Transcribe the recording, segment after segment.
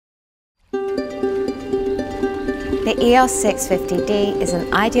The EOS 650D is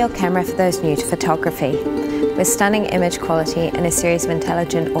an ideal camera for those new to photography. With stunning image quality and a series of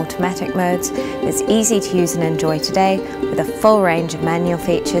intelligent automatic modes, it's easy to use and enjoy today with a full range of manual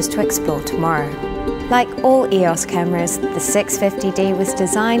features to explore tomorrow. Like all EOS cameras, the 650D was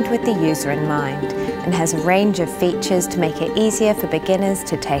designed with the user in mind and has a range of features to make it easier for beginners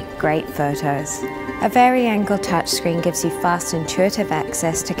to take great photos. A vari-angle touchscreen gives you fast, intuitive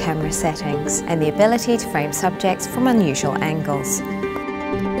access to camera settings and the ability to frame subjects from unusual angles.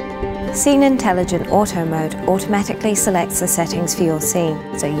 Scene Intelligent Auto Mode automatically selects the settings for your scene,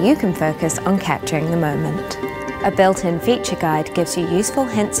 so you can focus on capturing the moment. A built-in feature guide gives you useful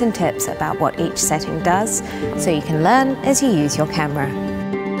hints and tips about what each setting does, so you can learn as you use your camera.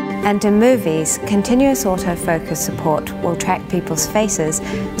 And in movies, continuous autofocus support will track people's faces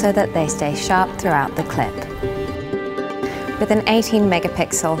so that they stay sharp throughout the clip. With an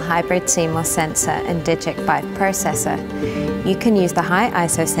 18-megapixel hybrid CMOS sensor and Digic 5 processor, you can use the high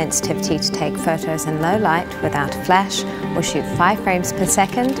ISO sensitivity to take photos in low light without a flash or shoot 5 frames per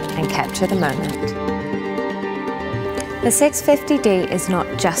second and capture the moment. The 650D is not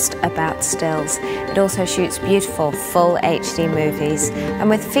just about stills, it also shoots beautiful full HD movies, and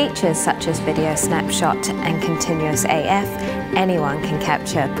with features such as video snapshot and continuous AF, anyone can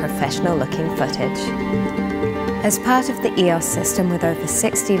capture professional looking footage. As part of the EOS system with over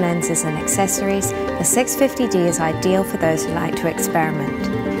 60 lenses and accessories, the 650D is ideal for those who like to experiment.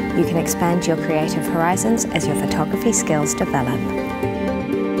 You can expand your creative horizons as your photography skills develop.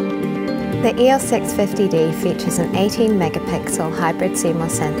 The EOS 650D features an 18-megapixel hybrid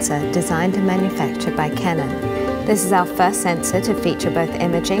CMOS sensor designed and manufactured by Canon. This is our first sensor to feature both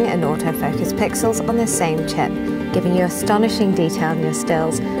imaging and autofocus pixels on the same chip, giving you astonishing detail in your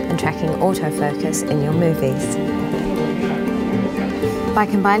stills and tracking autofocus in your movies. By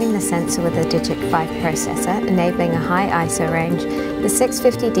combining the sensor with a Digic 5 processor, enabling a high ISO range, the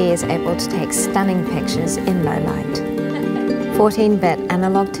 650D is able to take stunning pictures in low light. 14-bit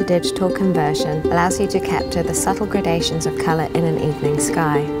analog to digital conversion allows you to capture the subtle gradations of colour in an evening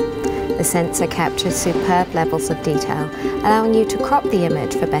sky. The sensor captures superb levels of detail, allowing you to crop the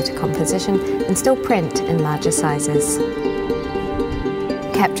image for better composition and still print in larger sizes.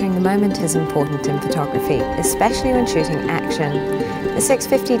 Capturing the moment is important in photography, especially when shooting action. The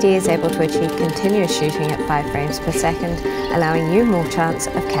 650D is able to achieve continuous shooting at 5 frames per second, allowing you more chance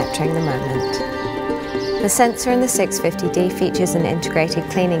of capturing the moment. The sensor in the 650D features an integrated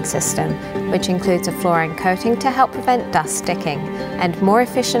cleaning system, which includes a fluorine coating to help prevent dust sticking, and more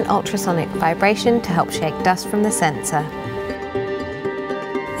efficient ultrasonic vibration to help shake dust from the sensor.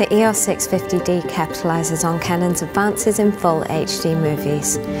 The EOS 650D capitalizes on Canon's advances in full HD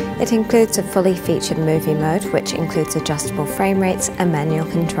movies. It includes a fully featured movie mode, which includes adjustable frame rates and manual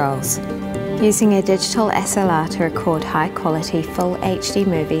controls. Using a digital SLR to record high-quality full HD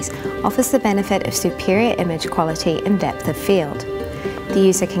movies offers the benefit of superior image quality and depth of field. The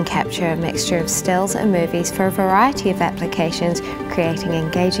user can capture a mixture of stills and movies for a variety of applications, creating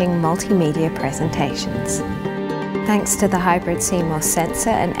engaging multimedia presentations. Thanks to the hybrid CMOS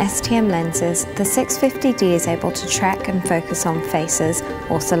sensor and STM lenses, the 650D is able to track and focus on faces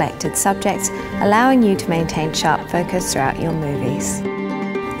or selected subjects, allowing you to maintain sharp focus throughout your movies.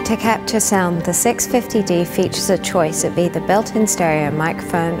 To capture sound, the 650D features a choice of either built-in stereo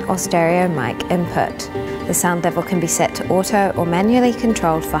microphone or stereo mic input. The sound level can be set to auto or manually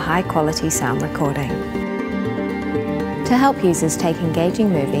controlled for high-quality sound recording. To help users take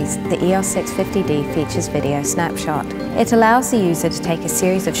engaging movies, the EOS 650D features video snapshot. It allows the user to take a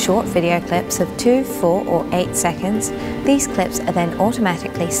series of short video clips of 2, 4 or 8 seconds. These clips are then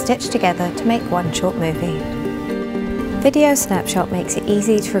automatically stitched together to make one short movie. Video Snapshot makes it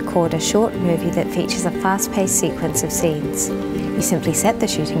easy to record a short movie that features a fast-paced sequence of scenes. You simply set the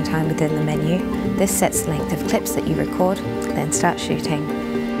shooting time within the menu. This sets the length of clips that you record, then start shooting.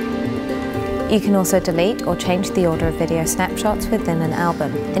 You can also delete or change the order of video snapshots within an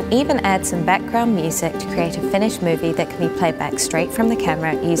album, and even add some background music to create a finished movie that can be played back straight from the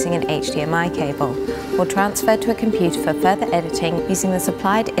camera using an HDMI cable, or transferred to a computer for further editing using the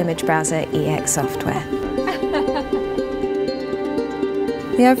supplied image browser EX software.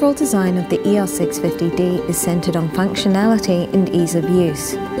 The overall design of the EOS 650D is centered on functionality and ease of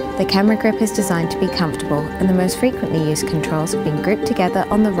use. The camera grip is designed to be comfortable, and the most frequently used controls have been grouped together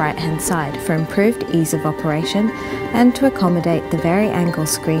on the right-hand side for improved ease of operation and to accommodate the vari-angle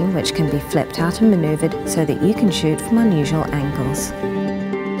screen, which can be flipped out and maneuvered so that you can shoot from unusual angles.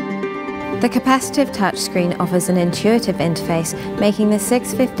 The capacitive touchscreen offers an intuitive interface, making the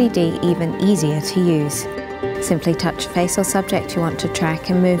 650D even easier to use. Simply touch a face or subject you want to track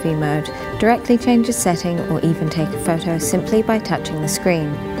in movie mode, directly change a setting, or even take a photo simply by touching the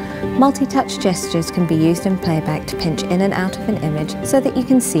screen. Multi-touch gestures can be used in playback to pinch in and out of an image so that you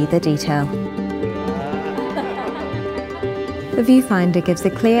can see the detail. The viewfinder gives a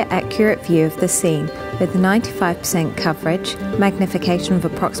clear, accurate view of the scene with 95% coverage, magnification of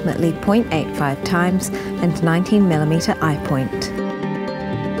approximately 0.85 times, and 19mm eye point.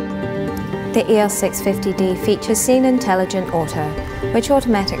 The EOS 650D features Scene Intelligent Auto, which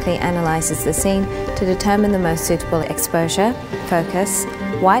automatically analyzes the scene to determine the most suitable exposure, focus,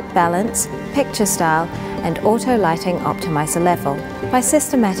 white balance, picture style, and auto lighting optimizer level. By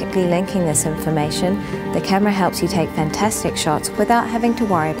systematically linking this information, the camera helps you take fantastic shots without having to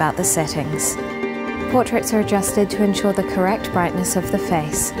worry about the settings. Portraits are adjusted to ensure the correct brightness of the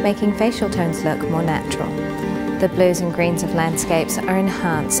face, making facial tones look more natural. The blues and greens of landscapes are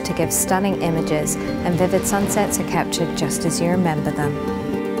enhanced to give stunning images, and vivid sunsets are captured just as you remember them.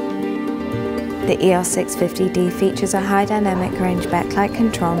 The EOS 650D features a high dynamic range backlight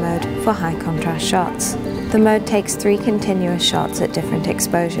control mode for high contrast shots. The mode takes 3 continuous shots at different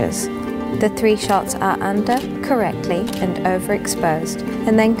exposures. The 3 shots are under, correctly, and overexposed,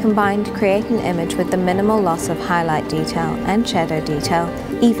 and then combined to create an image with the minimal loss of highlight detail and shadow detail,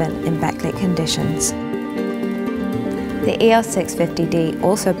 even in backlit conditions. The EOS 650D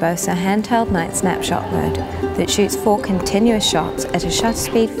also boasts a handheld night snapshot mode that shoots 4 continuous shots at a shutter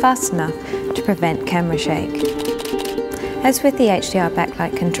speed fast enough to prevent camera shake. As with the HDR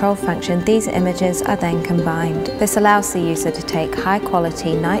backlight control function, these images are then combined. This allows the user to take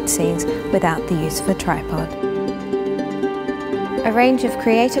high-quality night scenes without the use of a tripod. A range of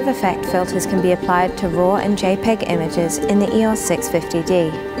creative effect filters can be applied to RAW and JPEG images in the EOS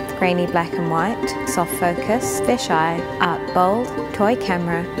 650D. Grainy black and white, soft focus, fisheye, art bold, toy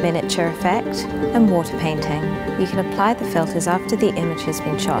camera, miniature effect, and water painting. You can apply the filters after the image has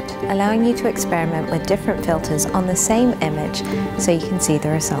been shot, allowing you to experiment with different filters on the same image so you can see the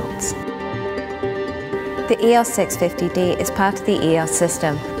results. The EOS 650D is part of the EOS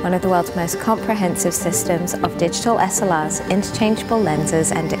system, one of the world's most comprehensive systems of digital SLRs, interchangeable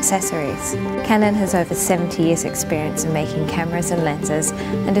lenses and accessories. Canon has over 70 years experience in making cameras and lenses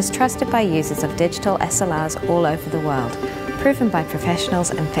and is trusted by users of digital SLRs all over the world, proven by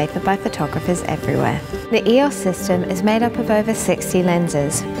professionals and favoured by photographers everywhere. The EOS system is made up of over 60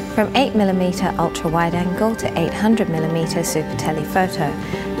 lenses, from 8mm ultra-wide angle to 800mm super telephoto,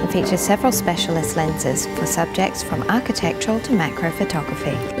 and features several specialist lenses for subjects from architectural to macro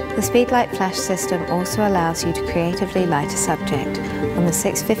photography. The Speedlight flash system also allows you to creatively light a subject. On the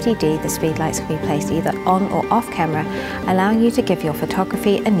 650D, the speedlights can be placed either on or off camera, allowing you to give your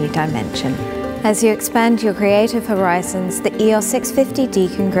photography a new dimension. As you expand your creative horizons, the EOS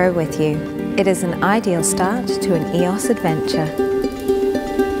 650D can grow with you. It is an ideal start to an EOS adventure.